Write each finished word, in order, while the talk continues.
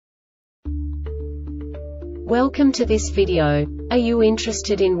Welcome to this video. Are you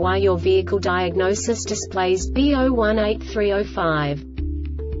interested in why your vehicle diagnosis displays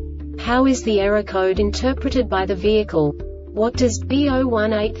B0183-05? How is the error code interpreted by the vehicle? What does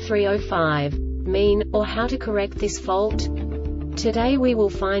B0183-05 mean, or how to correct this fault? Today we will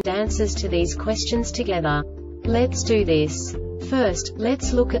find answers to these questions together. Let's do this. First,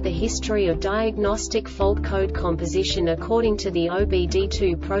 let's look at the history of diagnostic fault code composition according to the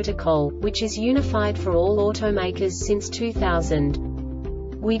OBD2 protocol, which is unified for all automakers since 2000.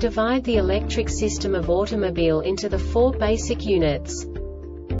 We divide the electric system of automobile into the four basic units: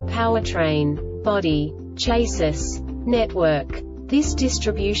 powertrain, body, chassis, network. This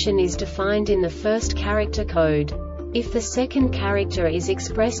distribution is defined in the first character code. If the second character is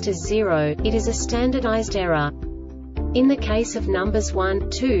expressed as 0, it is a standardized error. In the case of numbers 1,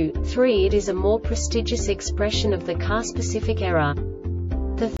 2, 3, it is a more prestigious expression of the car-specific error.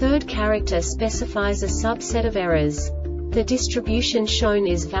 The third character specifies a subset of errors. The distribution shown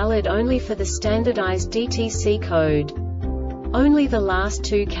is valid only for the standardized DTC code. Only the last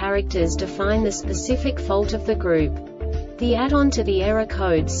two characters define the specific fault of the group. The add-on to the error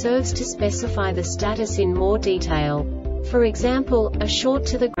code serves to specify the status in more detail. For example, a short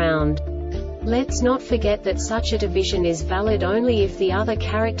to the ground. Let's not forget that such a division is valid only if the other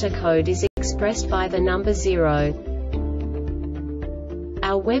character code is expressed by the number 0.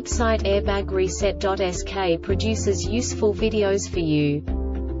 Our website airbagreset.sk produces useful videos for you.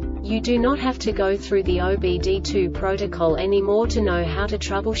 You do not have to go through the OBD2 protocol anymore to know how to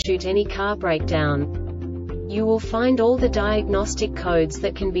troubleshoot any car breakdown. You will find all the diagnostic codes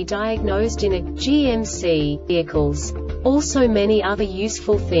that can be diagnosed in a GMC vehicles. Also many other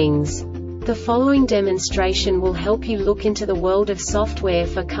useful things. The following demonstration will help you look into the world of software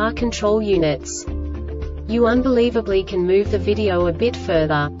for car control units. You unbelievably can move the video a bit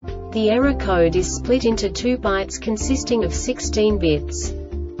further. The error code is split into 2 bytes consisting of 16 bits.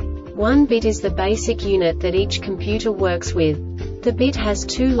 1 bit is the basic unit that each computer works with. The bit has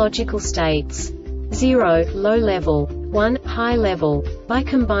 2 logical states: 0, low level, 1, high level. By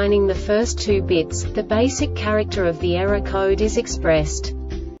combining the first 2 bits, the basic character of the error code is expressed.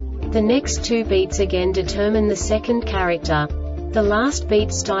 The next 2 beats again determine the second character. The last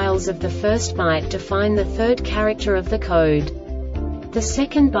beat styles of the first byte define the third character of the code. The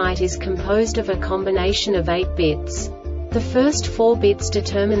second byte is composed of a combination of 8 bits. The first 4 bits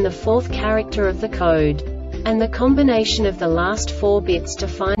determine the fourth character of the code. And the combination of the last 4 bits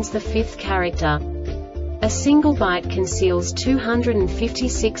defines the fifth character. A single byte conceals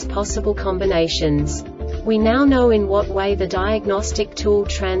 256 possible combinations. We now know in what way the diagnostic tool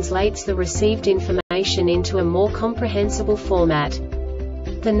translates the received information into a more comprehensible format.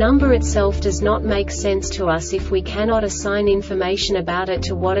 The number itself does not make sense to us if we cannot assign information about it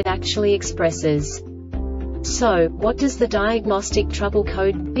to what it actually expresses. So, what does the Diagnostic Trouble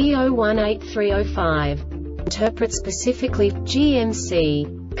Code B0183-05 interpret specifically for GMC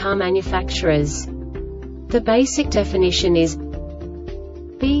car manufacturers? The basic definition is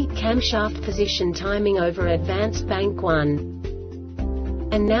B. Camshaft position timing over advanced bank 1.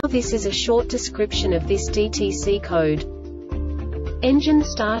 And now this is a short description of this DTC code. Engine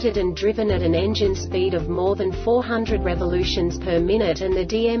started and driven at an engine speed of more than 400 revolutions per minute, and the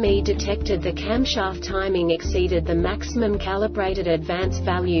DME detected the camshaft timing exceeded the maximum calibrated advance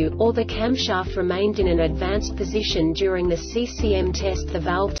value, or the camshaft remained in an advanced position during the CCM test. The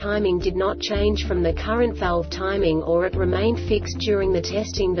valve timing did not change from the current valve timing, or it remained fixed during the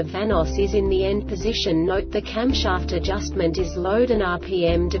testing. The VANOS is in the end position. Note the camshaft adjustment is load and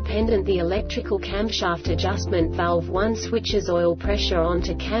RPM dependent. The electrical camshaft adjustment valve 1 switches oil pressure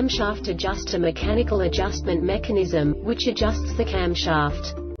onto camshaft adjuster mechanical adjustment mechanism, which adjusts the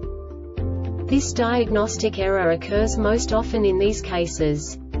camshaft. This diagnostic error occurs most often in these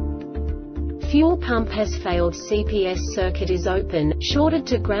cases: fuel pump has failed, CPS circuit is open, shorted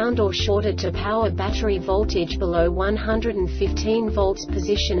to ground or shorted to power, battery voltage below 115 volts,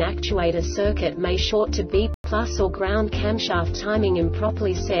 position actuator circuit may short to B+ or ground, camshaft timing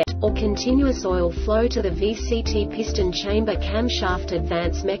improperly set, or continuous oil flow to the VCT piston chamber, camshaft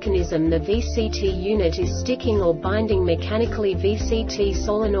advance mechanism. The VCT unit is sticking or binding mechanically, VCT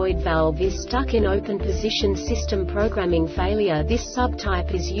solenoid valve is stuck in open position, system programming failure. This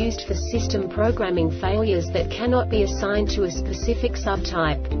subtype is used for system programming failures that cannot be assigned to a specific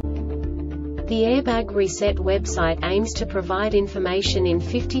subtype. The Airbag Reset website aims to provide information in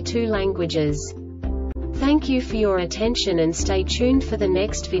 52 languages. Thank you for your attention and stay tuned for the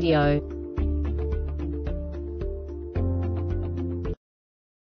next video.